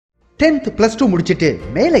10th plus 2 முடிச்சிட்டு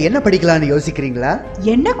மேல என்ன படிக்கலாம்னு யோசிக்கிறீங்களா?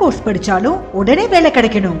 என்ன கோர்ஸ் படிச்சாலும் உடனே வேலை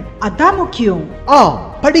கிடைக்கணும், அதான் முக்கியம்.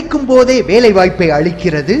 படிக்கும் போதே வேலை வாய்ப்பை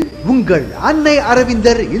அளிக்கிறது உங்கள் அன்னை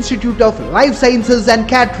அரவிந்தர் institute of life sciences and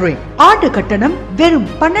catering. ஆண்டு கட்டணம் வெறும்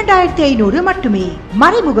 12,500 மட்டுமே.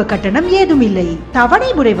 மறைமுக கட்டணம் ஏதும் இல்லை. தவணை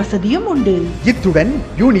முறை வசதியும் உண்டு. இத்துடன்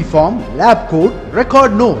uniform, lab code,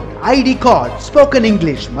 record note, ID card, spoken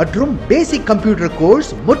English மற்றும் பேசிக் கம்ப்யூட்டர்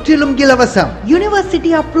கோர்ஸ் முற்றிலும் இலவசம்.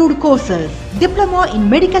 University approved courses, diploma in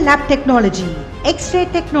medical lab technology, x ray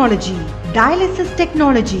technology, dialysis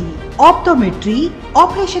technology, optometry,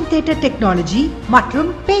 operation theatre technology மற்றும்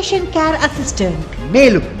patient care assistant.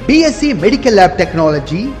 மேலும் BSc Medical Lab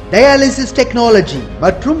Technology, Dialysis Technology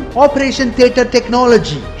மற்றும் Operation Theatre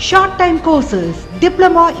Technology. Short time courses,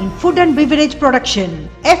 Diploma in Food and Beverage Production,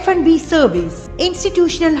 F&B Service,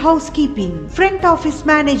 Institutional Housekeeping, Front Office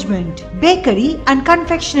Management, Bakery and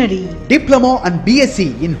Confectionery. Diploma and BSc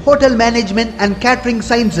in Hotel Management and Catering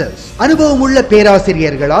Sciences. அனுபவமுள்ள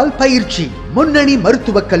பேராசிரியர்களால் பயிற்சி. முன்னணி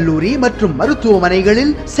மருத்துவக் கல்லூரி மற்றும்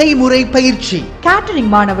மருத்துவமனைகளில் செய்முறை பயிற்சி. Catering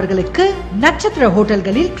மாணவர்களுக்கு நட்சத்திர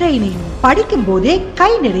ஹோட்டல்களில் ட்ரெய்னிங். படிக்கும் போதே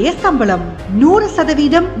கை நிறைய சம்பளம்.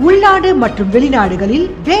 100% உள்நாடு மற்றும் வெளிநாடுகளில்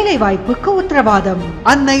வேலை வாய்ப்புக்கு உத்தரவாதம்.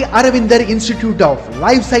 அன்னை அரவிந்தர் institute of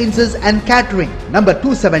life sciences and catering, number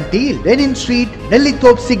 270 Lenin street,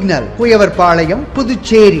 நெல்லித்தோப் signal, Kuyavarpalayam,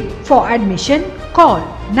 Puducherry. For admission, call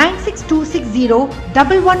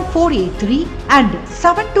 9626011483 and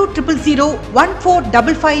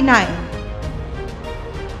 7200014559.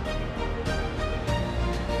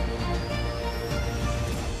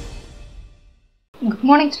 Good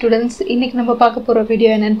morning students. இன்னைக்கு நம்ம பார்க்க போகிற வீடியோ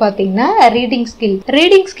என்னன்னு பார்த்தீங்கன்னா ரீடிங் ஸ்கில்.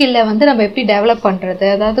 ரீடிங் ஸ்கில்ல வந்து நம்ம எப்படி டெவலப் பண்ணுறது,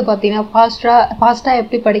 அதாவது பார்த்தீங்கன்னா ஃபாஸ்ட்டாக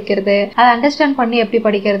எப்படி படிக்கிறது, அதை அண்டர்ஸ்டாண்ட் பண்ணி எப்படி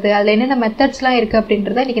படிக்கிறது, அதில் என்னென்ன மெத்தட்ஸ்லாம் இருக்குது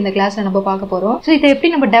அப்படின்றத இன்னைக்கு இந்த கிளாஸில் நம்ம பார்க்க போகிறோம். ஸோ இதை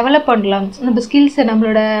எப்படி நம்ம டெவலப் பண்ணலாம், நம்ம ஸ்கில்ஸை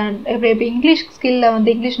நம்மளோட எப்படி இங்கிலீஷ் ஸ்கில்ல வந்து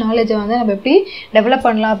இங்கிலீஷ் நாலேஜை வந்து நம்ம எப்படி டெவலப்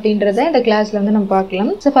பண்ணலாம் அப்படின்றத இந்த கிளாஸில் வந்து நம்ம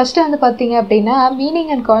பார்க்கலாம். ஸோ ஃபஸ்ட்டு வந்து பார்த்தீங்க அப்படின்னா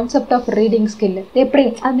meaning and concept of reading skill. எப்படி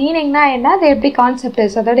மீனிங்னா என்ன, அது எப்படி கான்செப்ட்,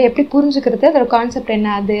 அதோட எப்படி புரிஞ்சுக்கிறது, அதோட கான்செப்ட் என்ன,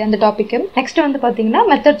 அது அந்த டாபிக். நெக்ஸ்ட் வந்து பாத்தீங்கன்னா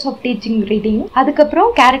மெத்தட்ஸ் ஆஃப் டீச்சிங் ரீடிங், அதுக்கப்புறம்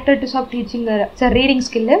characteristics of teaching reading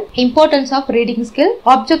skill, importance of reading skill,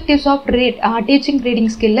 objectives of teaching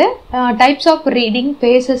reading skill, types of reading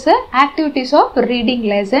bases, activities of reading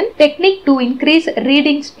lesson, technique to increase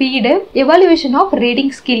reading speed, evaluation of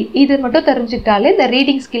reading skill. இது மட்டும் தெரிஞ்சுக்கிட்டாலே இந்த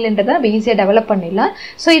reading ஸ்கில்ன்றதை நம்ம ஈஸியாக develop பண்ணிடலாம்.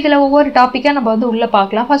 So இதில் ஒவ்வொரு டாப்பிக்காக நம்ம வந்து உள்ள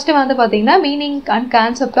பார்க்கலாம். ஃபர்ஸ்ட் வந்து பார்த்தீங்கன்னா meaning and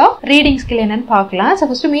concept of reading skill என்னன்னு பார்க்கலாம். So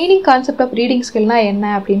first meaning concept of reading skill என்ன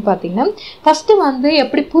அப்படின்னு பார்த்தீங்கன்னா, ஃபர்ஸ்ட் வந்து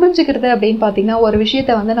எப்படி புரிஞ்சுக்கிறது அப்படின்னு பார்த்தீங்கன்னா, ஒரு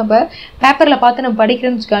விஷயத்தை வந்து நம்ம பேப்பர்ல பார்த்து நம்ம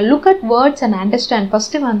படிக்கிறோம்னு வச்சுக்கலாம். Look at words and understand.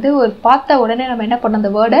 First வந்து ஒரு பார்த்த உடனே நம்ம என்ன பண்ண,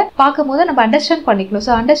 அந்த வேர்டை பார்க்கும்போது நம்ம அண்டர்ஸ்டாண்ட் பண்ணிக்கணும்.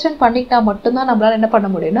 ஸோ அண்டர்ஸ்டாண்ட் பண்ணிக்கிட்டா மட்டும்தான் நம்மளால என்ன பண்ண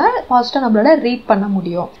முடியும்னா ஃபாஸ்ட்டாக நம்மளால ரீட் பண்ண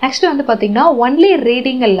முடியும். நெக்ஸ்ட் வந்து பார்த்தீங்கன்னா only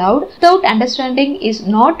reading allowed without understanding is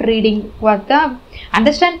not reading.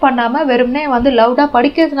 Understand பண்ணாமல் வெறும்னே வந்து லவுடாக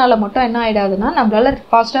படிக்கிறதுனால மட்டும் என்ன ஆகிடாதுன்னா நம்மளால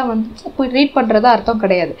ஃபாஸ்ட்டாக வந்து ரீட் பண்ணுறதா அர்த்தம்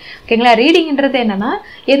கிடையாது. ஓகேங்களா? ரீடிங்கிறது என்னன்னா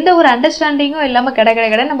எந்த ஒரு அண்டர்ஸ்டாண்டிங்கும் இல்லாமல்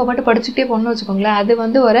கிடையாது நம்ம மட்டும் படிச்சுட்டே போகணும்னு வச்சுக்கோங்களேன், அது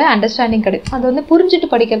வந்து ஒரு அண்டர்ஸ்டாண்டிங் கிடையாது. அது வந்து புரிஞ்சுட்டு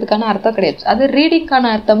படிக்கிறதுக்கான அர்த்தம் கிடையாது, அது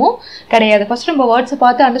ரீடிங்கான அர்த்தமும் கிடையாது. ஃபர்ஸ்ட் நம்ம வேர்ட்ஸை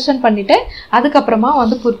பார்த்து அண்டர்ஸ்டாண்ட் பண்ணிட்டு அதுக்கப்புறமா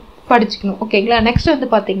வந்து படிச்சுக்கணும். ஓகேங்களா? நெக்ஸ்ட் வந்து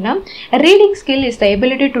பார்த்தீங்கன்னா reading skill is the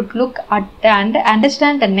ability to look at and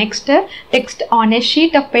understand the next text on a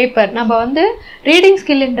sheet of paper. நம்ம வந்து ரீடிங்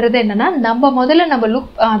ஸ்கில்ன்றது என்னன்னா நம்ம முதல்ல நம்ம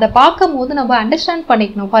அதை பார்க்கும் போது நம்ம அண்டர்ஸ்டாண்ட்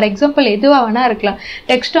பண்ணிக்கணும். ஃபார் எக்ஸாம்பிள் எதுவாக வேணா இருக்கலாம்.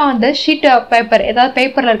 Text on the sheet of paper, ஏதாவது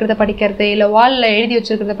பேப்பரில் இருக்கிறத படிக்கிறது, இல்லை வாலில் எழுதி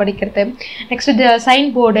வச்சிருக்கிறத படிக்கிறது. Next sign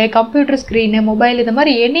board, computer screen, mobile, இந்த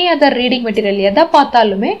மாதிரி எனி அதர் ரீடிங் மெட்டீரியல் எதை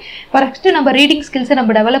பார்த்தாலுமே ஃபர்ஸ்ட் நம்ம ரீடிங் ஸ்கில்ஸை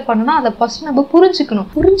நம்ம டெவலப் பண்ணணும். அதை ஃபர்ஸ்ட் நம்ம புரிஞ்சுக்கணும்.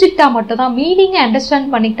 புரிஞ்சுக்கிட்டா மட்டும்தான், மீனிங்கை அண்டர்ஸ்டாண்ட்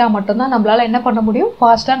பண்ணிக்கிட்டா மட்டும்தான் நம்மளால என்ன பண்ண முடியும்,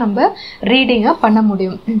 ஃபாஸ்ட்டாக நம்ம ரீடிங்கை பண்ண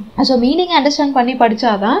முடியும். ஸோ மீனிங்கை அண்டர்ஸ்டாண்ட் பண்ணி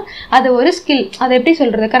படித்தாதான் அது ஒரு ஸ்கில். அதை எப்படி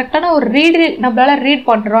சொல்கிறது, கரெக்டான ஒரு நம்மளால ரீட்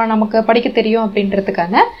பண்ணுறோம், நமக்கு படிக்க தெரியும்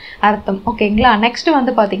அப்படின்றதுக்கான அர்த்தம். ஓகேங்களா? நெக்ஸ்ட்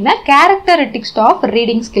வந்து பார்த்தீங்கன்னா characteristics of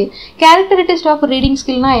reading skill. Characteristics of reading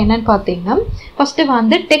ஸ்கில்னா என்னன்னு பார்த்தீங்கன்னா, ஃபர்ஸ்ட்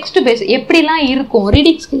வந்து டெக்ஸ்ட் பேஸ் எப்படிலாம் இருக்கும்,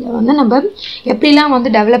 ரீடிங் ஸ்கில்லை வந்து நம்ம எப்படிலாம்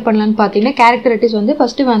வந்து டெவலப் பண்ணலான்னு பார்த்தீங்கன்னா கேரக்டரிஸ்டிக்ஸ் வந்து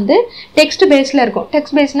ஃபர்ஸ்ட் வந்து டெக்ஸ்ட் பேஸில் இருக்கும்.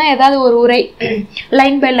 டெக்ஸ்ட் பேஸ்னா ஏதாவது ஒரு உரை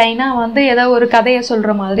லைன் பை லைனாக வந்து ஏதாவது ஒரு கதையை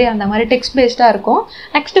சொல்கிற மாதிரி அந்த மாதிரி டெக்ஸ்ட் பேஸ்டாக இருக்கும்.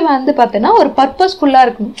 நெக்ஸ்ட் வந்து பார்த்தீங்கன்னா ஒரு பர்பஸ்ஃபுல்லாக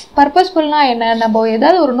இருக்கும். பர்பஸ்ஃபுல்னா என்ன, நம்ம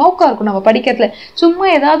ஏதாவது ஒரு நோக்கம் இருக்கும் நம்ம படிக்கிறதுல. சும்மா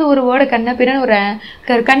ஏதாவது ஒரு வேர்டு கண்ணப்பின்னு ஒரு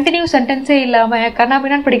கண்டினியூ சென்டென்ஸே இல்லாமல்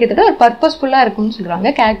கண்ணப்பின்னு படிக்கிறதுல ஒரு பர்பஸ்ஃபுல்லாக இருக்கும்னு சொல்கிறாங்க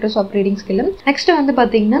characters of reading skill. Next வந்து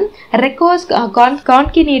பார்த்தீங்கன்னா ரெக்வர்ஸ்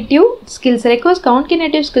கான்கினேட்டிவ் ஸ்கில்ஸ். ரெக்வர்ஸ்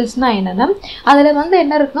கான்கினேட்டிவ் ஸ்கில்ஸ்னால் என்னென்னா அதில் வந்து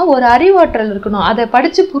என்ன இருக்குன்னா ஒரு அறிவாற்றல் இருக்கணும். அதை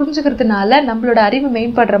படித்து புரிஞ்சுக்கிறதுனால நம்மளோட அறிவு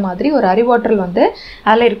மேம்படுற பயன்படுற மாதிரி ஒரு அறிவாற்றல் வந்து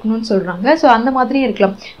அதில் இருக்கணும்னு சொல்கிறாங்க. ஸோ அந்த மாதிரி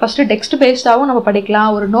இருக்கலாம். ஃபஸ்ட்டு டெக்ஸ்ட் பேஸ்டாகவும் நம்ம படிக்கலாம்,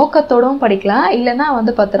 ஒரு நோக்கத்தோடவும் படிக்கலாம். இல்லைன்னா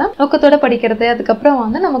வந்து பார்த்தோன்னா நோக்கத்தோட படிக்கிறது, அதுக்கப்புறம்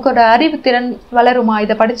வந்து நமக்கு ஒரு அறிவுத்திறன் வளருமா,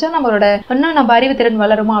 இதை படித்தா நம்மளோட இன்னும் நம்ம அறிவுத்திறன்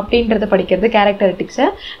வளருமா அப்படின்றத படிக்கிறது கேரக்டரிட்டிக்ஸை.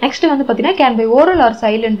 நெக்ஸ்ட் வந்து பார்த்தீங்கன்னா can buy oral R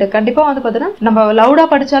silent. கண்டிப்பாக வந்து பார்த்தீங்கன்னா நம்ம லவுடாக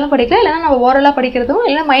படித்தாலும் படிக்கலாம், இல்லைன்னா நம்ம ஓரலாக படிக்கிறதும்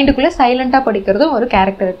இல்லை மைண்டுக்குள்ளே சைலண்டாக படிக்கிறதும் ஒரு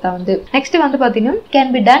கேரக்டரிக் தான் வந்து. நெக்ஸ்ட் வந்து பார்த்தீங்கன்னா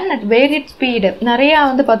can be done at variate speed. நிறையா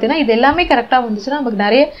வந்து பார்த்தீங்கன்னா இது எல்லாமே கரெக்டாக வந்துச்சுன்னா நமக்கு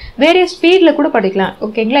நிறைய வேரிய ஸ்பீடில் கூட படிக்கலாம்.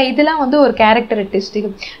 ஓகேங்களா, இதெல்லாம் வந்து ஒரு கேரக்டரிஸ்டிக்.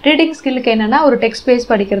 ரீடிங் ஸ்கில்லுக்கு என்னன்னா ஒரு டெக்ஸ்ட் பேஸ்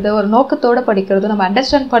படிக்கிறது, ஒரு நோக்கத்தோட படிக்கிறது, நம்ம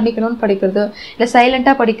அண்டர்ஸ்டாண்ட் பண்ணிக்கணும்னு படிக்கிறது, இல்லை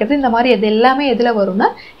சைலண்டாக படிக்கிறது, இந்த மாதிரி இது எல்லாமே எதில் வரும்னா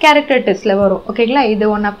கேரக்டரிஸ்டிக்ஸில் வரும். ஓகேங்களா, இது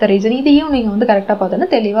ஒன் ஆஃப் த ரீசன். இதையும் நீங்கள் வந்து கரெக்டாக பார்த்தோன்னா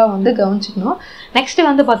தெளிவாக வந்து கவனிச்சிக்கணும். நெக்ஸ்ட்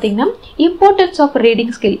வந்து பார்த்தீங்கன்னா importance of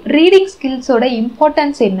reading skill. Reading ஸ்கில்ஸோட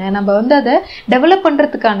importance என்ன, நம்ம வந்து அதை டெவலப்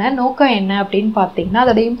பண்ணுறதுக்கான நோக்கம் என்ன அப்படின்னு பார்த்தீங்கன்னா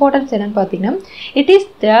அதோட இம்பார்ட்டன்ஸ் என்னன்னு பார்த்தீங்கன்னா it is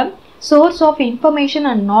the source of information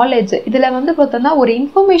and knowledge. இதில் வந்து பார்த்தோன்னா ஒரு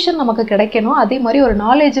இன்ஃபர்மேஷன் நமக்கு கிடைக்கணும், அதே மாதிரி ஒரு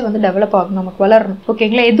நாலேஜ் வந்து டெவலப் ஆகணும், நமக்கு வளரணும்.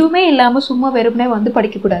 ஓகேங்களா, எதுவுமே இல்லாமல் சும்மா வெறுமனே வந்து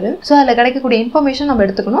படிக்கக்கூடாது. ஸோ அதில் கிடைக்கக்கூடிய இன்ஃபர்மேஷன் நம்ம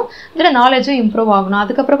எடுத்துக்கணும், இதில் நாலேஜும் இம்ப்ரூவ் ஆகணும்.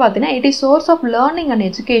 அதுக்கப்புறம் பார்த்தீங்கன்னா it is source of learning and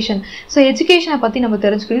education. So எஜுகேஷனை பற்றி நம்ம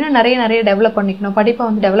தெரிஞ்சுக்கணும், நிறைய டெவலப் பண்ணிக்கணும், படிப்பை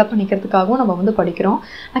வந்து டெவலப் பண்ணிக்கிறதுக்காகவும் நம்ம வந்து படிக்கிறோம்.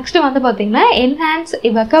 நெக்ஸ்ட்டு வந்து பார்த்தீங்கன்னா என்ஹான்ஸ்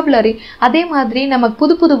வெக்காபுலரி. அதே மாதிரி நமக்கு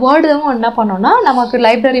புது புது வேர்டும் என்ன பண்ணோம்னா நமக்கு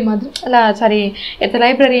லைப்ரரி மாதிரி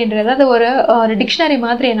லைப்ரரின்றது அதாவது ஒரு டிக்ஷனரி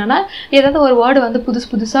மாதிரி. என்னன்னா ஏதாவது ஒரு வேர்டு வந்து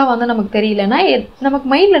புதுசாக வந்து நமக்கு தெரியலன்னா நமக்கு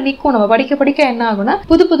மைண்டில் நிற்கும். நம்ம படிக்க என்ன ஆகும்னா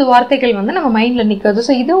புது வார்த்தைகள் வந்து நம்ம மைண்டில் நிற்கிறது.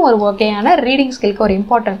 ஸோ இதுவும் ஒரு வகையான ரீடிங் ஸ்கில்க்கு ஒரு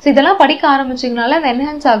இம்பார்ட்டன்ஸ். இதெல்லாம் படிக்க ஆரம்பிச்சிங்கனால அந்த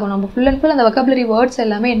என்ஹான்ஸ் ஆகும். நம்ம ஃபுல் அண்ட் ஃபுல் அந்த வெக்காபுலரி வேர்ட்ஸ்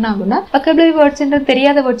எல்லாமே என்ன ஆகும்னா வெக்காபுலரி வேர்ட்ஸ்ன்றது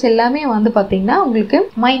தெரியாத வேர்ட்ஸ் எல்லாமே வந்து பார்த்தீங்கன்னா உங்களுக்கு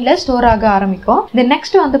மைண்டில் ஸ்டோர் ஆக ஆரம்பிக்கும். தென்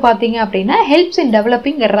நெக்ஸ்ட் வந்து பார்த்தீங்க அப்படின்னா helps in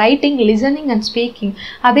developing writing, listening and speaking.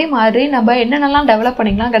 அதே மாதிரி நம்ம என்னென்னலாம் டெவலப்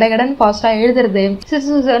பண்ணிக்கலாம், கடகடன் ஃபாஸ்ட்டாக எழுதுறது,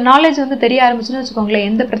 நாலேஜ் வந்து தெரிய ஆரம்பிச்சுன்னு வச்சுக்கோங்களேன்,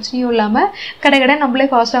 எந்த பிரச்சனையும் இல்லாமல் கடகடன் நம்மளே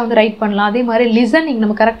ஃபாஸ்ட்டாக வந்து ரைட் பண்ணலாம். அதே மாதிரி லிசனிங்,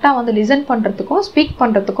 நம்ம கரெக்டாக வந்து லிசன் பண்ணுறதுக்கும் ஸ்பீக்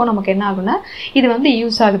பண்ணுறதுக்கும் நமக்கு என்ன ஆகுனா இது வந்து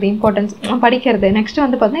யூஸ் ஆகுது, இம்பார்ட்டன்ஸ் படிக்கிறது. நெக்ஸ்ட்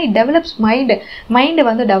வந்து பார்த்தீங்கன்னா இட் டெவலப்ஸ் மைண்டு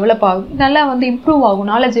வந்து டெவலப் ஆகும், நல்லா வந்து இம்ப்ரூவ் ஆகும்,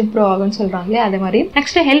 நாலேஜ் இம்ப்ரூவ் ஆகும்னு சொல்கிறாங்களே அதே மாதிரி.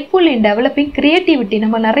 Next helpful in developing creativity.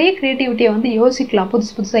 நம்ம நிறைய கிரியேட்டிவிட்டியை வந்து யோசிக்கலாம்,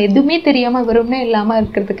 புதுசாக எதுவுமே தெரியாமல் வெறுமனே இல்லாமல்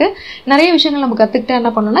இருக்கிறதுக்கு நிறைய விஷயங்கள் நம்ம கற்றுக்கிட்டா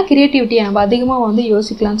என்ன பண்ணோம்னா கிரியேட்டிவிட்டியை நம்ம அதிகமாக வந்து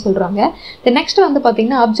யோசிக்கலாம்னு சொல்கிறாங்க. நெக்ஸ்ட் வந்து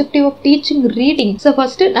பார்த்தீங்கன்னா objective of teaching reading. So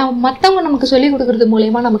first மற்றவங்க நமக்கு சொல்லிக் கொடுக்கறது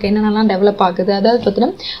மூலயமா நமக்கு என்னென்னலாம் டெவலப் ஆகுது, அதாவது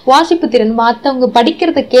பார்த்தீங்கன்னா வாசிப்பு திறன், மற்றவங்க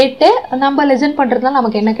படிக்கிறத கேட்டு நம்ம லெசன் பண்ணுறதுனால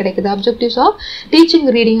நமக்கு என்ன கிடைக்குது. அப்ஜெக்டிவ்ஸ் ஆஃப் டீச்சிங்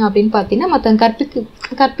ரீடிங் அப்படின்னு பார்த்தீங்கன்னா மற்றவங்க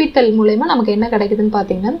கற்பித்தல் மூலயமா நமக்கு என்ன கிடைக்குதுன்னு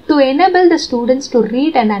பார்த்தீங்கன்னா to enable the students to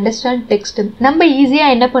read and understand text. நம்ம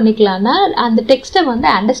ஈஸியாக என்ன பண்ணிக்கலாம்னா அந்த டெக்ஸ்ட்டை வந்து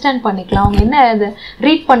அண்டர்ஸ்டாண்ட் பண்ணிக்கலாம், அவங்க என்ன அதை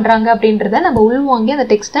ரீட் பண்ணுறாங்க அப்படின்றத நம்ம உள்வாங்கி அந்த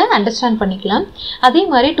டெக்ஸ்ட்டை அண்டர்ஸ்டாண்ட் பண்ணிக்கலாம். அதே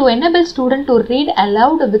மாதிரி to enable student to read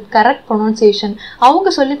allowed with correct pronunciation. அவங்க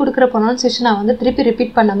சொல்லிக் கொடுக்குற ப்ரொனன்சியேஷனை வந்து திருப்பி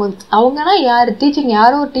ரிப்பீட் பண்ணும்போது அவங்கன்னா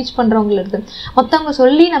யாரோ ஒரு டீச் பண்ணுறவங்களுக்கு மற்றவங்க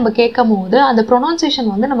சொல்லி நம்ம கேட்கும் போது அந்த ப்ரொனன்சியேஷன்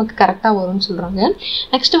வந்து நமக்கு கரெக்டாக வரும்னு சொல்கிறாங்க.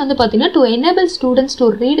 நெக்ஸ்ட் வந்து பார்த்தீங்கன்னா to enable students to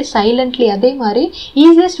read silently. அதே மாதிரி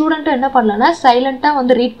ஈஸியாக ஸ்டூடெண்ட்டை என்ன பண்ணலாம்னா சைலண்ட்டாக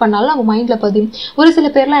வந்து ரீட் பண்ணாலும் நம்ம மைண்டில் பதியும். ஒரு சில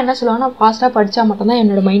பேர்லாம் என்ன சொல்லுவாங்கன்னா ஃபாஸ்ட்டாக படித்தா மட்டும்தான்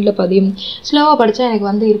என்னோட மைண்டில் பதியும், ஸ்லோவாக படித்தா எனக்கு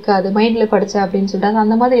வந்து இருக்காது மைண்டில் படித்தேன் அப்படின்னு சொல்லிட்டு.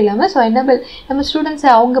 அந்த மாதிரி இல்லாமல் ஸோ எனேபிள் நம்ம ஸ்டூடெண்ட்ஸை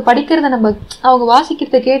அவங்க படிக்கிறத நம்ம அவங்க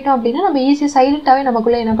வாசிக்கிறத கேட்டோம் அப்படின்னா நம்ம ஈஸியாக சைலண்ட்டாகவே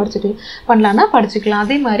நமக்குள்ளே என்ன படிச்சுக்கலாம்.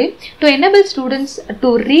 அதே மாதிரி to enable students to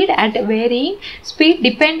read at varying speed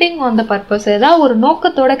depending on the purpose. ஏதாவது ஒரு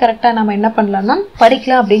நோக்கத்தோட கரெக்டாக நம்ம என்ன பண்ணலாம்னா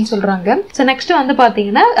படிக்கலாம் அப்படின்னு சொல்கிறாங்க. ஸோ நெக்ஸ்ட் வந்து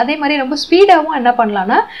பார்த்தீங்கன்னா அதே மாதிரி ரொம்ப ஸ்பீடாகவும் என்ன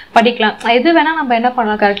பண்ணலாம்னா படிக்கலாம். எது வேணால் நம்ம என்ன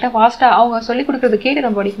பண்ணலாம் கரெக்டாக ஃபாஸ்ட்டாக அவங்க சொல்லிக் கொடுக்குறது கேட்டு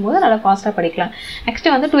நம்ம படிக்கும்போது நல்லா ஃபாஸ்ட்டாக படிக்கலாம். நெக்ஸ்ட்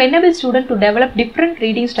வந்து to enable student to develop different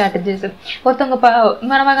reading strategies. ஒருத்தவங்க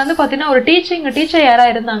நம்ம வந்து பார்த்தீங்கன்னா ஒரு டீச்சர்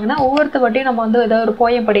யாராக இருந்தாங்கன்னா ஒவ்வொருத்த வாட்டியும் நம்ம வந்து ஏதாவது ஒரு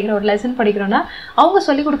போயம் படிக்கிறோம், ஒரு லெசன் படிக்கிறோம்னா அவங்க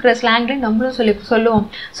சொல்லிக் கொடுக்குற ஸ்லாங்லையும் நம்மளும் சொல்லுவோம்.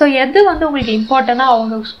 ஸோ எது வந்து உங்களுக்கு இம்பார்ட்டண்ட்டாக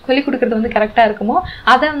அவங்க சொல்லிக் கொடுக்குறது வந்து கரெக்டாக இருக்குமோ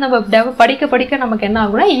அதை நம்ம படிக்க நமக்கு என்ன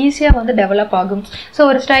ஆகும்னா ஈஸியாக வந்து டெவலப் ஆகும். ஸோ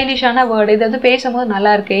ஒரு ஸ்டைலிஷான வேர்டு இது வந்து பேசும்போது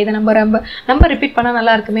நல்லா இருக்கு, இதை நம்ம ரிப்பீட் பண்ணால்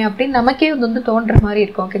நல்லா இருக்குமே அப்படின்னு நமக்கே வந்து தோன்ற மாதிரி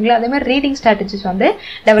இருக்கும். ஓகேங்களா, அதே மாதிரி ரீடிங் ஸ்ட்ராட்டஜிஸ் வந்து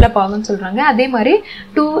டெவலப் ஆகும்னு சொல்கிறாங்க. அதே மாதிரி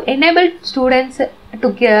to enable students to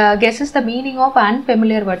guesses the meaning of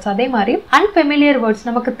unfamiliar words. அதே மாதிரி அன்ஃபெமிலியர் வேர்ட்ஸ்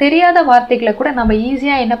நமக்கு தெரியாத வார்த்தைகளை கூட நம்ம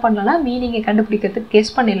ஈஸியாக என்ன பண்ணலாம்னா மீனிங்கை கண்டுபிடிக்கிறதுக்கு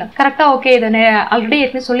கெஸ் பண்ணிடலாம். கரெக்டாக ஓகே இதை ஆல்ரெடி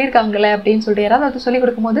ஏற்கனவே சொல்லியிருக்காங்களே அப்படின்னு சொல்லிட்டு யாராவது அது சொல்லிக்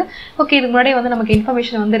கொடுக்கும்போது ஓகே இதுக்கு முன்னாடி வந்து நமக்கு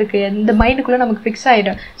இன்ஃபர்மேஷன் வந்து இருக்கு, இந்த மைண்டுக்குள்ளே நமக்கு ஃபிக்ஸ்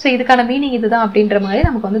ஆகிடும். ஸோ இதுக்கான மீனிங் இதுதான் அப்படின்ற மாதிரி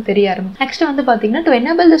நமக்கு வந்து தெரிய ஆரம்பிக்கும். நெக்ஸ்ட் வந்து பார்த்தீங்கன்னா to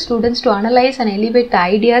enable the students to analyse and elevate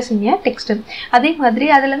ideas in A text. அதே மாதிரி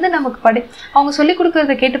அதுலேருந்து நமக்கு அவங்க சொல்லிக்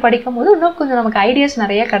கொடுக்குறத கேட்டு படிக்கும் போது இன்னும் கொஞ்சம் நமக்கு ஐடியாஸ்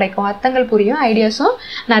நிறைய கிடைக்கும், அர்த்தங்கள் புரியும், ஐடியாஸும் ஐடியாஸும்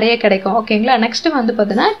நிறைய கிடைக்கும் ஓகேங்களா. நெக்ஸ்ட் வந்து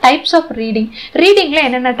பார்த்தீங்கன்னா டைப்ஸ் ஆஃப் ரீடிங்கில்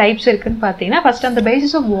என்னென்ன டைப்ஸ் இருக்குன்னு பார்த்தீங்கன்னா ஃபர்ஸ்ட் அந்த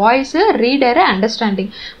basis of voice, reader, understanding.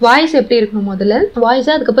 Voice எப்படி இருக்கணும் முதல்ல வாய்ஸ்,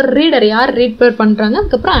 அதுக்கப்புறம் ரீடர் யார் ரீட் பண்ணுறாங்க,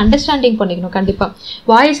 அதுக்கப்புறம் அண்டர்ஸ்டாண்டிங் பண்ணிக்கணும். கண்டிப்பாக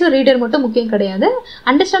வாய்ஸ் ரீடர் மட்டும் முக்கியம் கிடையாது,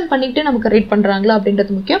 அண்டர்ஸ்டாண்ட் பண்ணிக்கிட்டு நமக்கு ரீட் பண்ணுறாங்களா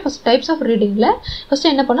அப்படின்றது முக்கியம். ஃபர்ஸ்ட் டைப்ஸ் ஆஃப் ரீடிங்கில் ஃபர்ஸ்ட்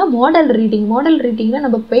என்ன பண்ணால் மாடல் ரீடிங்கில்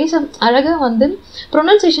நம்ம பேச அழகாக வந்து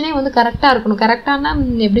ப்ரொனன்சியேஷனே வந்து கரெக்டாக இருக்கணும். கரெக்டான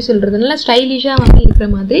எப்படி சொல்கிறது, நல்லா ஸ்டைலிஷாக வந்து இருக்கிற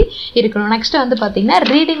மாதிரி இருக்கணும். நெக்ஸ்ட் வந்து பார்த்தீங்கன்னா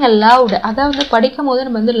ரீடிங் லவுட், அதாவது படிக்கும் போது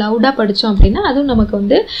நம்ம வந்து லவுடாக படித்தோம் அப்படின்னா அதுவும் நமக்கு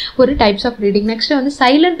வந்து ஒரு டைப்ஸ் ஆஃப் ரீடிங். நெக்ஸ்ட் வந்து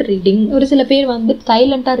சைலண்ட் ரீடிங், ஒரு சில பேர் வந்து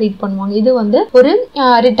சைலண்டாக ரீட் பண்ணுவாங்க, இது வந்து ஒரு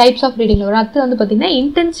டைப்ஸ் ஆஃப் ரீடிங் வரும். அடுத்து வந்து பார்த்தீங்கன்னா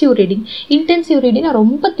இன்டென்சிவ் ரீடிங்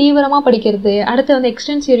ரொம்ப தீவிரமாக படிக்கிறது. அடுத்து வந்து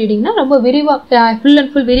எக்ஸ்டென்சிவ் ரீடிங்னா ரொம்ப விரிவாக ஃபுல்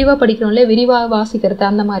அண்ட் ஃபுல் விரிவாக படிக்கிறோம் இல்லையா, விரிவாக வாசிக்கிறது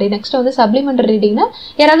அந்த மாதிரி. நெக்ஸ்ட் வந்து சப்ளிமெண்டரி ரீடிங்னா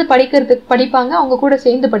யாராவது படிப்பாங்க அவங்க கூட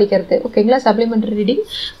சேர்ந்து படிக்கிறது ஓகேங்களா. சப்ளிமெண்டரி ரீடிங்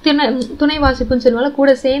துணை வாசிப்புன்னு சொல்லுவாங்க,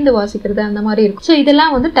 கூட சேர்ந்து வாசிக்கிறது அந்த மாதிரி இருக்கும். ஸோ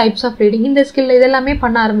இதெல்லாம் வந்து டைப்ஸ் ஆஃப் ரீடிங். இந்த ஸ்கில் இதெல்லாமே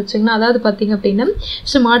பண்ண ஆரம்பிச்சிங்கன்னா அதாவது பார்த்தீங்க அப்படின்னா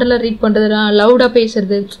ஸோ மாடலாக ரீட் பண்ணுறது, லவுடாக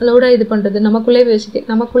பேசுறது, லவுடாக இது பண்ணுறது,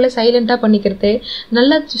 நமக்குள்ளே சைலண்ட்டாக பண்ணிக்கிறது,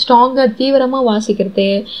 நல்லா ஸ்ட்ராங்காக தீவிரமாக வாசிக்கிறது,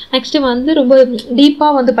 நெக்ஸ்ட்டு வந்து ரொம்ப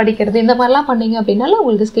டீப்பாக வந்து படிக்கிறது, இந்த மாதிரிலாம் பண்ணிங்க அப்படின்னாலும்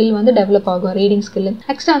உங்களுக்கு ஸ்கில் வந்து டெவலப் ஆகும் ரீடிங் ஸ்கில்.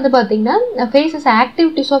 நெக்ஸ்ட் வந்து பார்த்தீங்கன்னா faces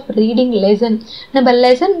activities of reading lesson. நம்ம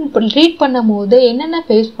லெசன் ரீட் பண்ணும் போது என்னென்ன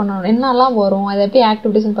ஃபேஸ் பண்ணணும், என்னெல்லாம் வரும், அதை எப்படி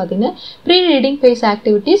ஆக்டிவிட்டிஸ்ன்னு பார்த்தீங்கன்னா pre reading face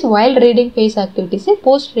activities, while reading face activities,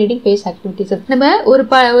 post reading face activities. நம்ம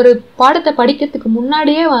ஒரு பாடத்தை படிக்கிறதுக்கு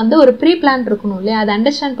முன்னாடியே வந்து ஒரு ப்ரீ பிளான் இருக்கணும் இல்லையா, அதை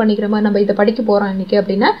அண்டர்ஸ்டாண்ட் பண்ணிக்கிற மாதிரி நம்ம இதை படிக்க போகிறோம் இன்னைக்கு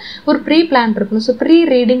அப்படின்னா ஒரு ப்ரீ பிளான் இருக்கணும். ஸோ ப்ரீ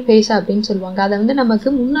ரீடிங் ஃபேஸ் அப்படின்னு சொல்லுவாங்க. அதை வந்து நமக்கு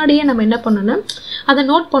முன்னாடியே நம்ம என்ன பண்ணணும், அதை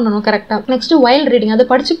நோட் பண்ணணும் கரெக்டாக. நெக்ஸ்ட் வைல் ரீடிங், அதை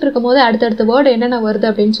படிச்சுட்டு இருக்கும் போது அடுத்தடுத்த வேர்டு என்னென்ன வருது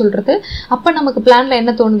அப்படின்னு சொல்றது, அப்போ நமக்கு பிளான்ல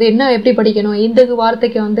என்ன தோணுது, என்ன எப்படி படிக்கணும், இந்த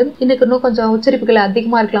வார்த்தைக்கு வந்து இதுக்கு இன்னும் கொஞ்சம் உச்சரிப்புகள்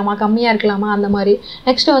அதிகமாக இருக்கலாமா கம்மியாக இருக்கலாமா அந்த மாதிரி.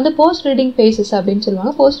 நெக்ஸ்ட் வந்து போஸ்ட் ரீடிங் ஃபேஸஸ் அப்படின்னு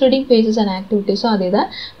சொல்லுவாங்க. போஸ்ட் ரீடிங் ஃபேஸஸ் அண்ட் ஆக்டிவிட்டிஸும் அதே தான்.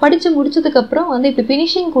 படித்து முடிச்சதுக்கப்புறம் வந்து இப்படி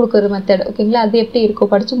ஃபினிஷிங் கொடுக்குற மெத்தட் ஓகேங்களா, அது எப்படி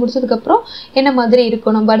இருக்கும், படித்து முடிச்சதுக்கப்புறம் என்ன மாதிரி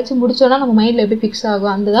இருக்கும், நம்ம படித்து முடிச்சோன்னா நம்ம மைண்டில் எப்படி ஃபிக்ஸ்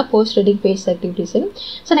ஆகும், அந்த தான் post reading face activities.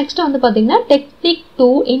 So next வந்து பார்த்தீங்கன்னா technique to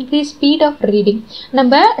increase speed of reading.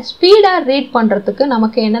 நம்ம ஸ்பீடாக ரீட் பண்ணுறதுக்கு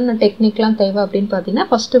நமக்கு என்னென்ன டெக்னிக்லாம் தேவை அப்படின்னு பார்த்தீங்கன்னா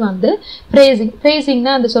ஃபஸ்ட்டு வந்து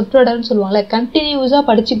ஃப்ரேசிங்னா அந்த சொற்றொடர்னு சொல்லுவாங்கல்ல, கண்டினியூஸாக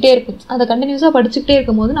படிச்சுக்கிட்டே இருக்கும். அதை கண்டினியூஸாக படிச்சுக்கிட்டே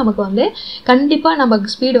இருக்கும்போது நமக்கு வந்து கண்டிப்பாக நமக்கு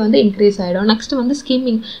ஸ்பீடு வந்து இன்க்ரீஸ் ஆகிடும். நெக்ஸ்ட் வந்து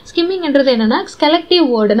ஸ்கிம்மிங்ன்றது என்னென்னா செலக்டிவ்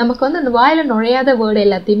வேர்டு, நமக்கு வந்து அந்த வாயில் நுழையாத வேர்டு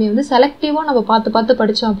எல்லாத்தையுமே வந்து செலக்டிவாக நம்ம பார்த்து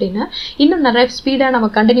படித்தோம் அப்படின்னா இன்னும் நிறைய ஸ்பீடாக நம்ம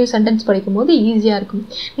கண்டினியூஸ் சென்டென்ஸ் படிக்கும் போது ஈஸியாக இருக்கும்.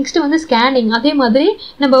 நெக்ஸ்ட் வந்து ஸ்கேனிங், அதே மாதிரி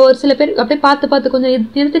நம்ம ஒரு சில பேர் அப்படியே பார்த்து கொஞ்சம்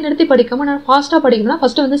நிறுத்தி படிக்காமல் நான் ஃபாஸ்ட்டாக படிக்கணும்னா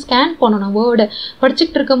ஃபஸ்ட்டு வந்து ஸ்கேன் பண்ணணும். வேர்டு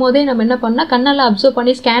படிச்சுட்டு இருக்கும் போதே நம்ம என்ன பண்ணால் கண்ணெல்லாம் அப்சர்வ்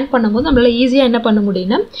பண்ணி ஸ்கேன் பண்ணும்போது நம்மளால் ஈஸியாக என்ன பண்ண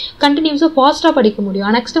முடியும்னா கண்டினியூஸாக ஃபாஸ்ட்டாக படிக்க முடியும்.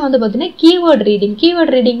 நெக்ஸ்ட் வந்து பார்த்தீங்கன்னா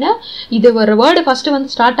கீவேர்ட் ரீடிங்னா இது ஒரு வேர்டு ஃபஸ்ட்டு வந்து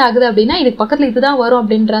ஸ்டார்ட் ஆகுது அப்படின்னா இதுக்கு பக்கத்தில் இதுதான் வரும்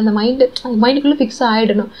அப்படின்ற அந்த மைண்டுக்குள்ளே ஃபிக்ஸ்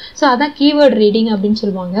ஆகிடணும். ஸோ அதான் கீவேர்ட் ரீடிங் அப்படின்னு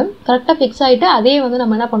சொல்லுவாங்க. கரெக்டாக ஃபிக்ஸ் ஆகிட்டு அதே வந்து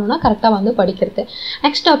நம்ம என்ன பண்ணணும்னா கரெக்டாக வந்து படிக்கிறது.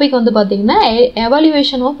 நெக்ஸ்ட் டாபிக் வந்து பார்த்தீங்கன்னா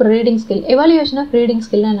evaluation of reading skill. Evaluation of reading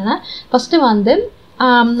skill என்னென்னா ஃபஸ்ட்டு வந்து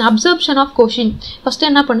அப்சர்ப்ஷன் ஆஃப் கொஷின். ஃபஸ்ட்டு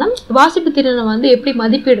என்ன பண்ணால் வாசிப்பு திறனை வந்து எப்படி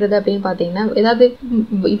மதிப்பிடுறது அப்படின்னு பார்த்தீங்கன்னா ஏதாவது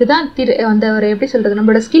இதுதான் அந்த ஒரு எப்படி சொல்கிறது,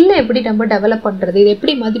 நம்மளோட ஸ்கில்லை எப்படி நம்ம டெவலப் பண்ணுறது, இது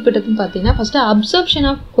எப்படி மதிப்பிடுறதுன்னு பார்த்தீங்கன்னா ஃபஸ்ட்டு அப்சர்ப்ஷன்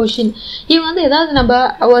ஆஃப் கொஷின். இவங்க வந்து ஏதாவது நம்ம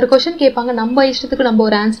ஒரு கொஷின் கேட்பாங்க, நம்ம இஷ்டத்துக்கு நம்ம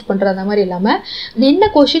ஒரு ஆன்சர் பண்ணுறது அந்த மாதிரி இல்லாமல் என்ன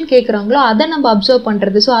கொஷின் கேட்குறாங்களோ அதை நம்ம அப்சர்வ்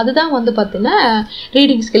பண்ணுறது. ஸோ அதுதான் வந்து பார்த்தீங்கன்னா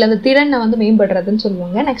ரீடிங் ஸ்கில், அந்த திறனை வந்து மேம்படுறதுன்னு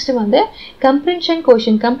சொல்லுவாங்க. நெக்ஸ்ட் வந்து கம்ப்ரென்ஷன்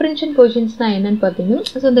கொஷின்ஸ்னால் என்னன்னு பார்த்தீங்கன்னா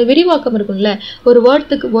ஸோ இந்த விரிவாக்கம் இருக்கும்ல, ஒரு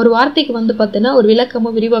வார்த்தைக்கு வந்து பார்த்தீங்கன்னா ஒரு விளக்கமோ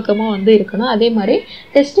விரிவாக்கமோ வந்து இருக்கணும். அதே மாதிரி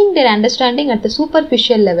testing there understanding at the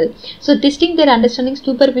superficial level. So testing there understanding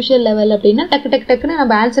superficial level அப்படின்னா டக்குன்னு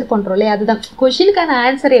நம்ம ஆன்சர் பண்ணுறோம் இல்லையா, அதுதான் கொஷினுக்கான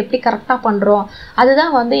ஆன்சரை எப்படி கரெக்டாக பண்ணுறோம்,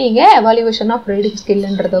 அதுதான் வந்து இங்கே எவாலுவேஷன் ஆஃப் ரீடிங்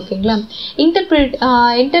ஸ்கில்ன்றது ஓகேங்களா.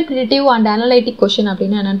 இன்டர்பிரிட்டிவ் அண்ட் அனலைட்டிக் கொஷின்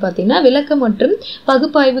அப்படின்னா என்னென்னு பார்த்தீங்கன்னா விளக்கம் மற்றும்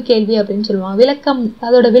பகுப்பாய்வு கேள்வி அப்படின்னு சொல்லுவாங்க.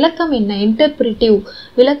 அதோட விளக்கம் என்ன, இன்டர்பிரிட்டிவ்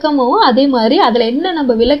விளக்கமும் அதே மாதிரி அதில் என்ன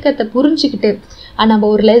நம்ம விளக்கத்தை புரிஞ்சுக்கிட்டு நம்ம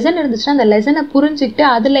ஒரு லெசன் இருந்துச்சுன்னா அந்த லெசனை புரிஞ்சுக்கிட்டு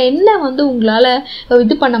அதில் என்ன வந்து உங்களால்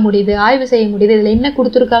இது பண்ண முடியுது, ஆய்வு செய்ய முடியுது, இதில் என்ன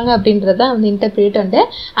கொடுத்துருக்காங்க அப்படின்றதான் வந்து இன்டர்பிரேட் அண்ட்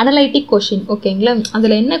அனலைட்டிக் கொஷின் ஓகேங்களா.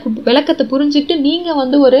 அதில் என்ன விளக்கத்தை புரிஞ்சுக்கிட்டு நீங்கள்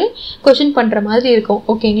வந்து ஒரு கொஷின் பண்ணுற மாதிரி இருக்கும்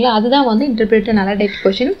ஓகேங்களா, அதுதான் வந்து interpret and analytic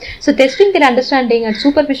question. So testing their understanding at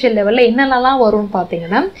superficial லெவலில் என்னென்னலாம் வரும்னு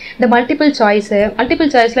பார்த்தீங்கன்னா இந்த மல்டிபிள்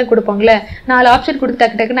சாய்ஸ்லாம் கொடுப்பாங்களே, 4 ஆப்ஷன்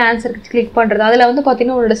கொடுத்து டக்குன்னு ஆன்சர் கிளிக் பண்ணுறது. அதில் வந்து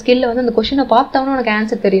பார்த்தீங்கன்னா உங்களோட ஸ்கில்ல வந்து அந்த கொஷினை பார்த்தோன்னா உனக்கு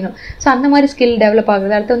ஆன்சர் தெரியணும். ஸோ அந்த மாதிரி ஸ்கில் டெவலப்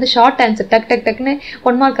ஆகுது. அடுத்து வந்து ஷார்ட் ஆன்சர் டக்குன்னு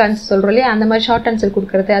 1 மார்க் ஆன்சர் சொல்கிறோம் இல்லையா, அந்த மாதிரி ஷார்ட் ஆன்சர்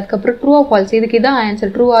கொடுக்குறது. அதுக்கப்புறம் ட்ரூ ஆர் ஃபால்ஸ், இதுக்கு இதான்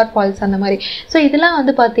ஆன்சர், ட்ரூ ஆர் ஃபால்ஸ் அந்த மாதிரி. ஸோ இதெல்லாம்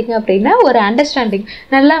வந்து பார்த்தீங்க அப்படின்னா ஒரு அண்டர்ஸ்டாண்டிங்,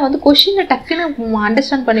 நல்லா வந்து கொஷினை டக்குன்னு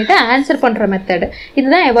அண்டர்ஸ்டாண்ட் பண்ணிவிட்டு ஆன்சர் பண்ணுற மெத்தட்.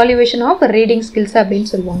 இதுதான் எவாலுவேஷன் ஆஃப் ரீடிங் ஸ்கில்ஸ்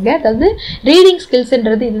அப்படின்னு சொல்லுவாங்க. அதாவது ரீடிங்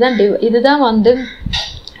ஸ்கில்ஸ்ன்றது இதுதான் வந்து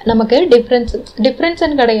நமக்கு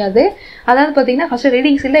டிஃப்ரென்ஸ்ன்னு கிடையாது. அதாவது பார்த்தீங்கன்னா ஃபஸ்ட்டு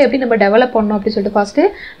ரீடிங் ஸ்கில்ல எப்படி நம்ம டெவலப் பண்ணணும் அப்படின்னு சொல்லிட்டு ஃபஸ்ட்டு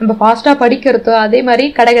நம்ம ஃபாஸ்ட்டாக படிக்கிறதோ, அதே மாதிரி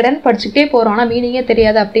கடகடன்னு படிச்சுக்கிட்டே போகிறோம் ஆனால் மீனிங்கே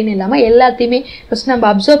தெரியாது அப்படின்னு இல்லாமல் எல்லாத்தையுமே ஃபஸ்ட்டு நம்ம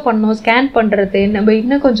அப்சர்வ் பண்ணணும், ஸ்கேன் பண்ணுறது. நம்ம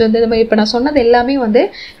இன்னும் கொஞ்சம் வந்து நம்ம இப்போ நான் சொன்னது எல்லாமே வந்து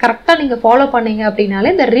கரெக்டாக நீங்கள் ஃபாலோ பண்ணீங்க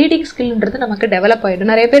அப்படின்னாலே இந்த ரீடிங் ஸ்கில்ன்றது நமக்கு டெவலப்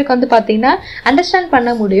ஆகிடும். நிறைய பேருக்கு வந்து பார்த்தீங்கன்னா அண்டர்ஸ்டாண்ட்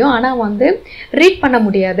பண்ண முடியும், ஆனால் வந்து ரீட் பண்ண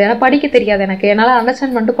முடியாது, ஏன்னா படிக்க தெரியாது எனக்கு, என்னால்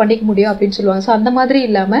அண்டர்ஸ்டாண்ட் பண்ணிட்டு பண்ணிக்க முடியும் அப்படின்னு சொல்லுவாங்க. ஸோ அந்த மாதிரி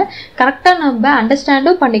இல்லாமல் கரெக்டாக நம்ம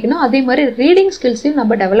அண்டர்ஸ்டாண்டும் பண்ணிக்கணும், அதே மாதிரி ரீடிங் ஸ்கில்ஸையும்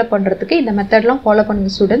நம்ம டெவலப் பண்ணுறதுக்கு இந்த மெத்தட்லாம் ஃபாலோ பண்ணுங்க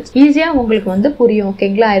ஸ்டூடெண்ட்ஸ். ஈஸியாக உங்களுக்கு வந்து புரியும்.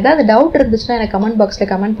 ஓகேங்களா? ஏதாவது டவுட் இருந்துச்சுன்னா எனக்கு கமெண்ட் பாக்ஸில்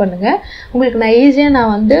கமெண்ட் பண்ணுங்கள். உங்களுக்கு நான் ஈஸியாக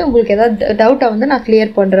நான் வந்து உங்களுக்கு ஏதாவது டவுட்டை வந்து நான்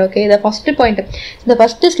கிளியர் பண்ணுறேன். ஓகே, இதை ஃபஸ்ட்டு பாயிண்ட், இந்த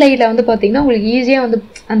ஃபஸ்ட்டு ஸ்லைடில் வந்து பார்த்தீங்கன்னா உங்களுக்கு ஈஸியாக வந்து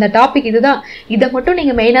அந்த டாபிக் இதுதான், இதை மட்டும்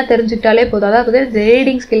நீங்கள் மெயினாக தெரிஞ்சுக்கிட்டாலே போதும். அதாவது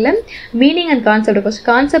reading ஸ்கில்ல meaning and concept, first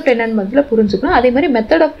concept என்னன்னு முதல்ல புரிஞ்சுக்கணும். அதே மாதிரி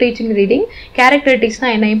மெத்தட் ஆஃப் டீச்சிங் ரீடிங்,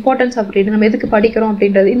 கேரக்டரிஸ்டிக்ஸ்னால் என்ன, இம்பார்ட்டன்ஸ் ஆஃப் ரீடிங், நம்ம எதுக்கு படிக்கிறோம்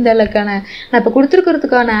அப்படின்றது, இந்த அளவுக்கான நான் இப்போ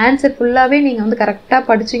கொடுத்துருக்கிறதுக்கான ஆன்சர் ஃபுல்லாகவே நீங்கள் வந்து கரெக்டாக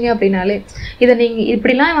படிச்சிங்க அப்படின்னாலே, இதை நீங்கள்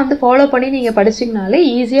இப்படிலாம் வந்து ஃபாலோ பண்ணி நீங்கள் படிச்சிங்கனாலே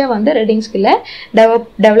ஈஸியாக வந்து ரீடிங் ஸ்கில்லை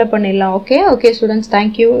டெவலப் பண்ணிடலாம். Okay students,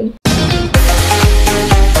 thank you.